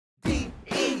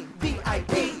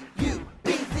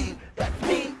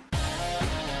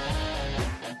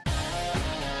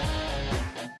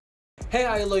Hey,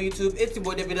 how you hello YouTube, it's your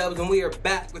boy DeviDubz and we are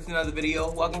back with another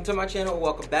video. Welcome to my channel,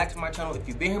 welcome back to my channel. If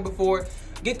you've been here before,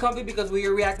 get comfy because we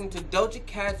are reacting to Doja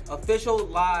Cat's official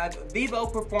live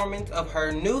VEVO performance of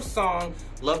her new song,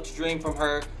 Love to Dream, from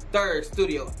her third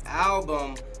studio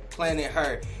album, Planet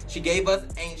Her. She gave us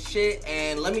Ain't Shit,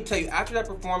 and let me tell you, after that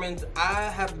performance, I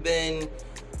have been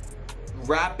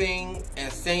rapping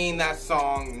and singing that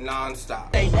song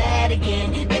non-stop. Say that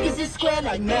again, niggas is square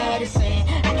like Madison.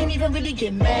 I can't even really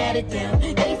get mad at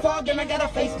them. They fall, then I got a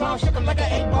face palm, shook 'em like an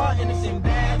 8-ball, and it's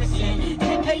embarrassing.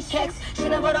 10 paychecks,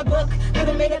 should've wrote a book,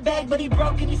 could've made it back, but he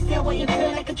broke and he's still waiting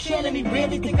till like a chill, and he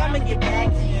really think I'ma get back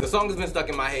to him. The song has been stuck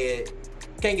in my head,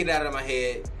 can't get it out of my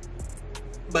head.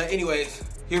 But anyways,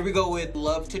 here we go with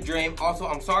Love to Dream. Also,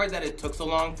 I'm sorry that it took so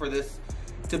long for this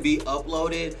to be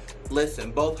uploaded.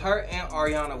 Listen, both her and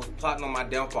Ariana was plotting on my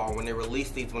downfall when they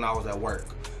released these when I was at work.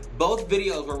 Both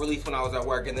videos were released when I was at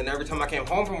work, and then every time I came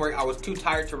home from work, I was too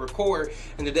tired to record,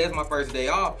 and today is my first day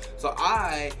off, so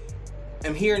I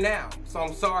am here now. So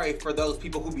I'm sorry for those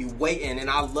people who be waiting, and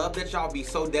I love that y'all be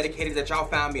so dedicated that y'all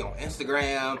found me on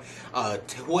Instagram,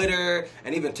 Twitter,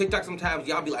 and even TikTok sometimes.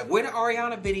 Y'all be like, where the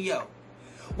Ariana video?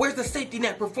 Where's the safety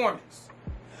net performance?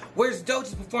 Where's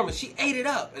Doja's performance? She ate it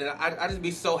up. And I just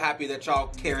be so happy that y'all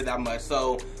care that much.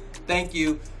 So, thank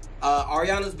you.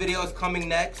 Ariana's video is coming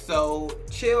next. So,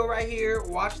 chill right here.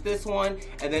 Watch this one.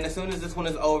 And then as soon as this one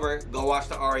is over, go watch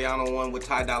the Ariana one with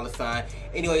Ty Dolla $ign.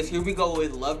 Anyways, here we go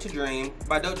with Love to Dream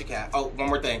by Doja Cat. Oh, one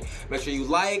more thing. Make sure you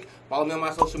like, follow me on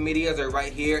my social medias. They're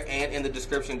right here and in the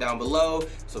description down below.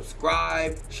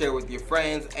 Subscribe, share with your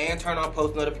friends, and turn on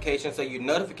post notifications so you're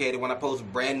notified when I post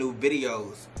brand new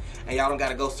videos. And y'all don't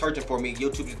gotta go searching for me.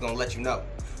 YouTube just gonna let you know.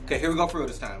 Okay, here we go for real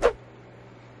this time.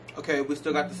 Okay, we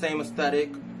still got the same aesthetic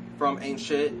from Ain't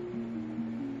Shit.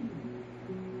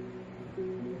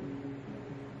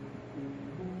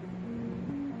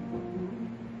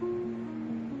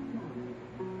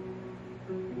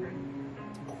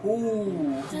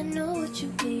 Ooh. I know what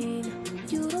you mean.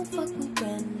 You don't fuck with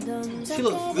random. She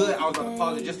looks good. I was about to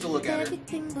pause it just to look at her.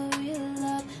 Everything but real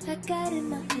love. I got in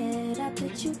my head. I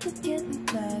bet you could get me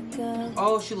back up.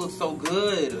 Oh, she looks so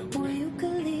good. Or you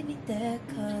could leave me there,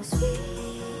 'cause we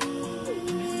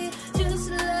just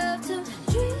love to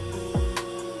dream.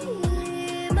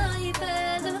 My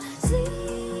fantasy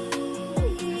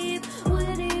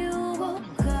when you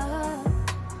woke up.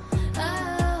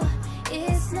 Oh,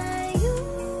 it's not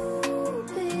you,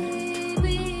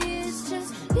 baby. It's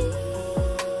just me.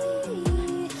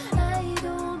 I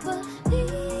don't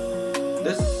believe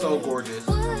This is so gorgeous.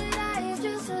 what I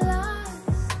just lost.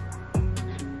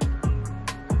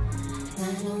 I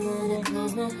don't wanna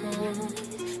close my eyes.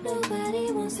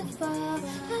 Nobody wants to fall.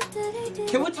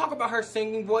 Can we talk about her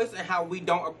singing voice and how we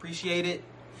don't appreciate it?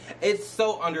 It's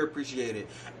so underappreciated.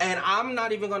 And I'm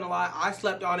not even gonna lie, I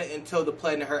slept on it until the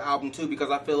Planet Her album too, because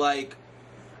I feel like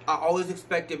I always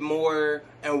expected more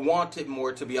and wanted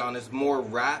more, to be honest, more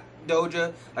rap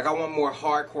Doja. Like, I want more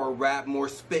hardcore rap, more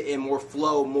spitting, more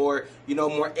flow, more, you know,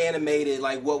 more animated,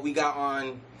 like what we got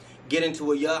on Get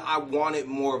Into It. Yeah, I wanted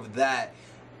more of that.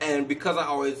 And because I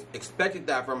always expected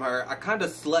that from her, I kind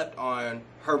of slept on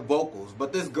her vocals.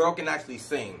 But this girl can actually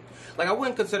sing. Like, I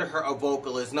wouldn't consider her a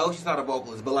vocalist. No, she's not a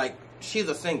vocalist, but like, she's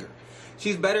a singer.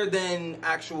 She's better than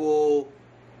actual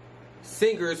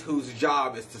singers whose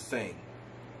job is to sing.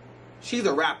 She's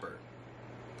a rapper.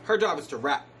 Her job is to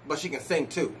rap, but she can sing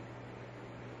too.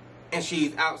 And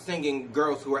she's out singing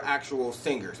girls who are actual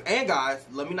singers. And guys,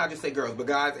 let me not just say girls, but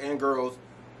guys and girls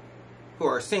who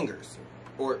are singers.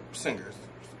 Or singers.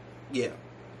 Yeah.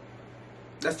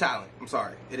 That's talent. I'm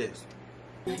sorry. It is.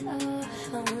 I wonder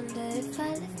if I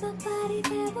left my body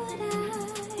there, would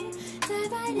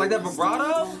I like that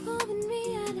vibrato? In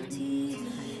reality,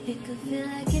 it could feel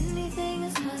like anything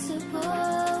is possible.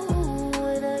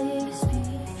 When I hear you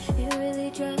speak, it really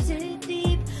drives it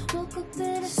deep. Woke up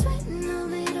in a sweat in the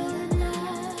middle of the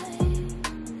night.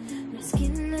 My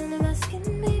skin under my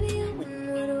skin, baby, I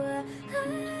wouldn't know why.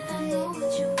 I know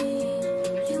what you mean.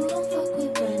 You don't fuck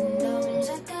with randoms.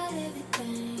 I got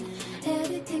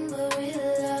everything but real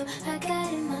love. I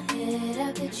got in my head.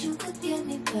 I bet you could get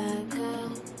me back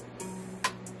up.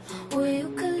 Or you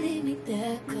could leave me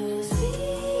there, 'cause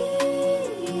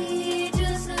we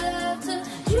just love to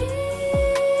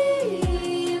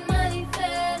dream. My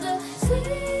fantasy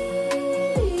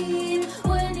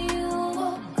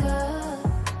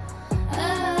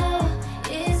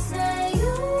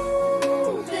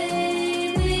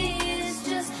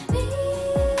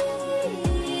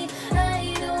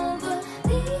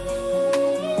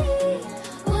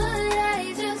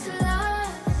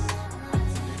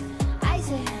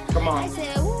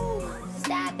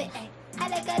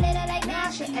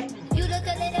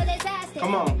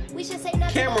We should say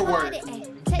nothing Camera about work. it,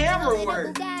 ayy. Camera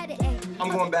work. Ayy.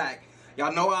 I'm going back.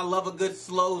 Y'all know I love a good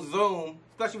slow zoom,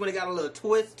 especially when it got a little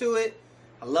twist to it.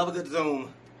 I love a good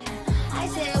zoom. I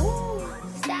said, ooh,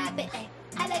 stop it, ayy.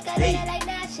 I like a Hey. little like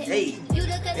that shit. Hey. You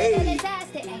look a Hey. little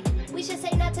exhausted, ayy. We should say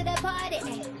no to the party,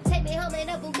 ayy. Take me home in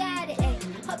a Bugatti, ayy.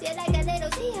 Hope you like a little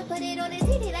tea. I put it on the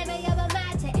CD like my yaba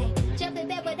mate, ayy. Jump in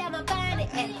bed without my bonnet,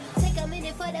 ayy. Take a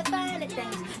minute for the finer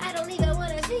things. I don't even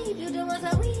wanna sleep. You the ones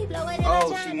that we blow it in Oh,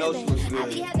 my she China, knows she babe. looks I good.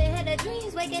 be having her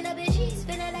dreams, waking up in sheets,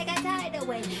 feeling like I tied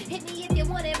away. Hit me if you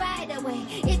want it right away.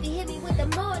 If you hit me with the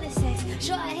morning sex,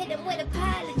 sure I hit him with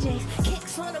apologies.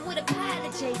 Kicks on him with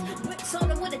apologies. Bricks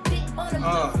on him with a dick on him.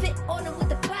 Fit on him with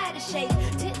the pride of shake.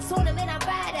 Tits on him and I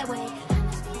ride away.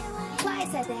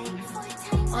 Twice a day,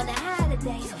 on the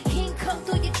holidays. King come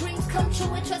through your dreams, come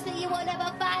true, and trust me, you won't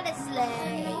ever find a slave.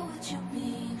 I know what you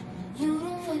mean. You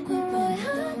don't fuck with my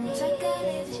honey. I got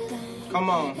everything. Come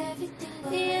on.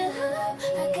 Yeah,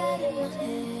 I got it in my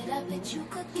head. I bet you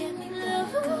could get me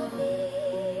love on me.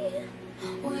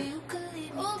 Or you could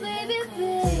leave me. Oh, baby,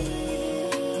 baby.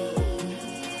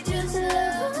 Just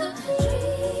love to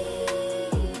dream.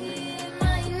 I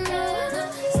know.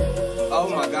 Oh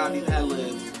my God, these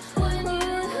ad-libs.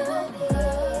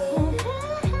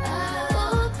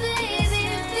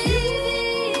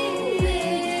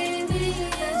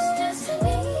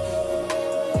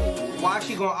 Why is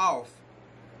she going off?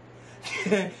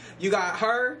 You got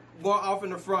her going off in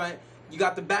the front. You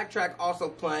got the backtrack also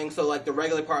playing, so like the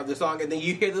regular part of the song, and then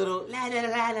you hear the little la la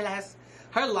la la la.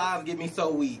 Her lives get me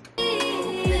so weak.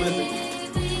 Listen.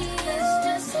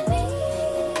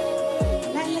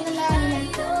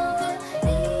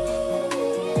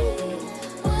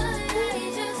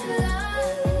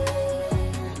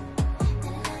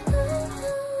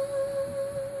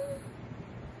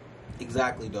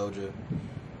 Exactly, Doja.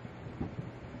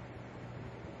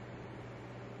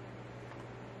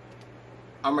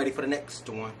 I'm ready for the next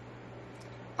one.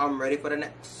 I'm ready for the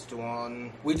next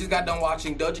one. We just got done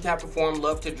watching Doja Cat perform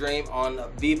Love to Dream on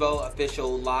VEVO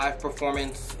official live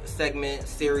performance segment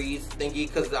series thingy,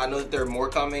 because I know that there are more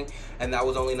coming, and that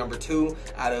was only number 2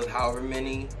 out of however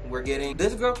many we're getting.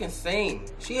 This girl can sing.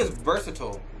 She is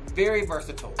versatile. Very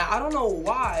versatile. I don't know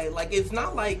why. Like, it's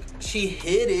not like she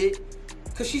hid it,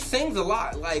 because she sings a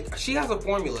lot. Like, she has a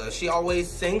formula. She always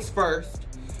sings first,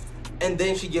 and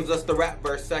then she gives us the rap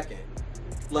verse second.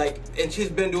 Like, and she's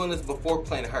been doing this before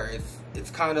playing her.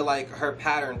 It's kind of like her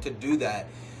pattern to do that.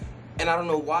 And I don't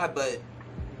know why, but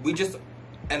we just,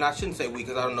 and I shouldn't say we,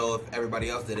 because I don't know if everybody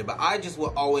else did it, but I just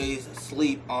would always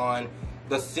sleep on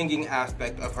the singing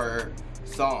aspect of her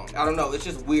song. I don't know, it's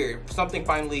just weird. Something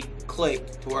finally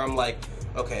clicked to where I'm like,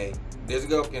 okay, this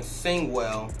girl can sing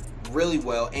well, really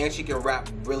well, and she can rap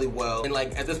really well. And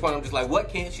like, at this point, I'm just like, what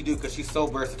can't she do? Because she's so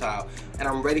versatile. And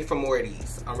I'm ready for more of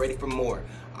these. I'm ready for more.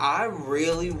 I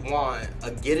really want a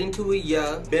Get Into It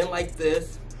Yeah, Been Like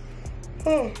This.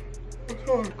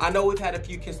 I know we've had a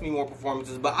few Kiss Me More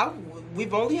performances, but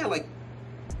we've only had like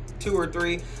 2 or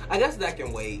 3. I guess that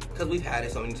can wait, because we've had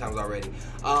it so many times already.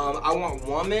 I want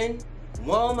Woman.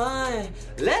 Woman,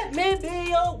 let me be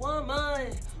your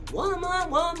woman. Woman,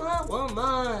 woman,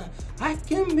 woman, I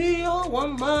can be your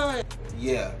woman.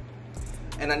 Yeah.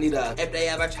 And I need a, if they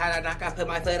ever try to knock, I put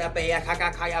my foot up in your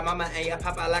caca, call your mama and your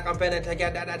papa like I'm finna take your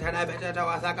dada, turn that bitch into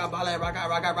a sucker, ball it,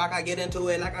 rock, get into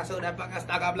it like I shoot that fucker,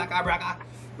 stuck up like a rocker.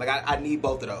 Like, I need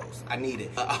both of those. I need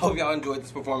it. I hope y'all enjoyed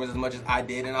this performance as much as I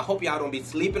did, and I hope y'all don't be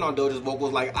sleeping on Doja's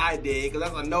vocals like I did,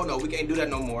 because that's a no-no. We can't do that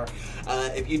no more.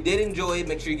 If you did enjoy it,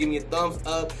 make sure you give me a thumbs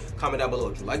up. Comment down below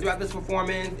what you liked about this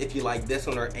performance. If you like this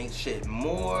one or Ain't Shit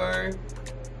More.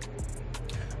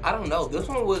 I don't know. This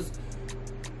one was,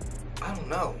 I don't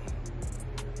know.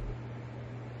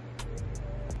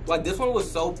 Like, this one was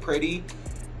so pretty,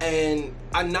 and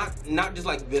I'm not just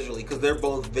like visually, because they're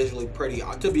both visually pretty.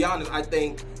 To be honest, I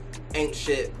think Ain't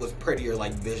Shit was prettier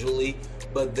like visually,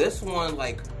 but this one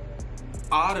like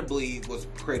audibly was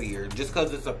prettier just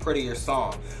because it's a prettier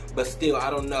song. But still, I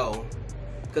don't know,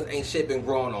 because Ain't Shit been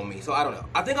growing on me, so I don't know.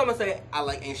 I think I'm gonna say I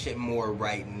like Ain't Shit more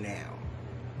right now.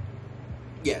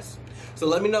 Yes. So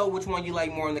let me know which one you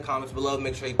like more in the comments below.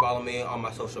 Make sure you follow me on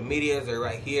my social medias. They're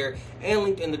right here and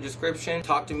linked in the description.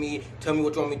 Talk to me. Tell me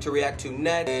what you want me to react to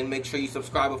next. And make sure you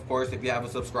subscribe, of course, if you haven't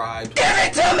subscribed. Give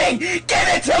it to me! Give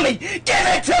it to me! Give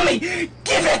it to me!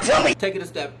 Give it to me! Take it a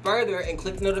step further and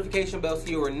click the notification bell so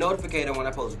you are notified when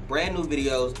I post brand new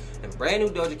videos and brand new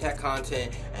Doja Cat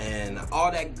content and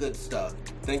all that good stuff.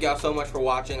 Thank y'all so much for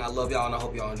watching. I love y'all and I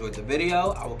hope y'all enjoyed the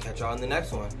video. I will catch y'all in the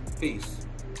next one. Peace.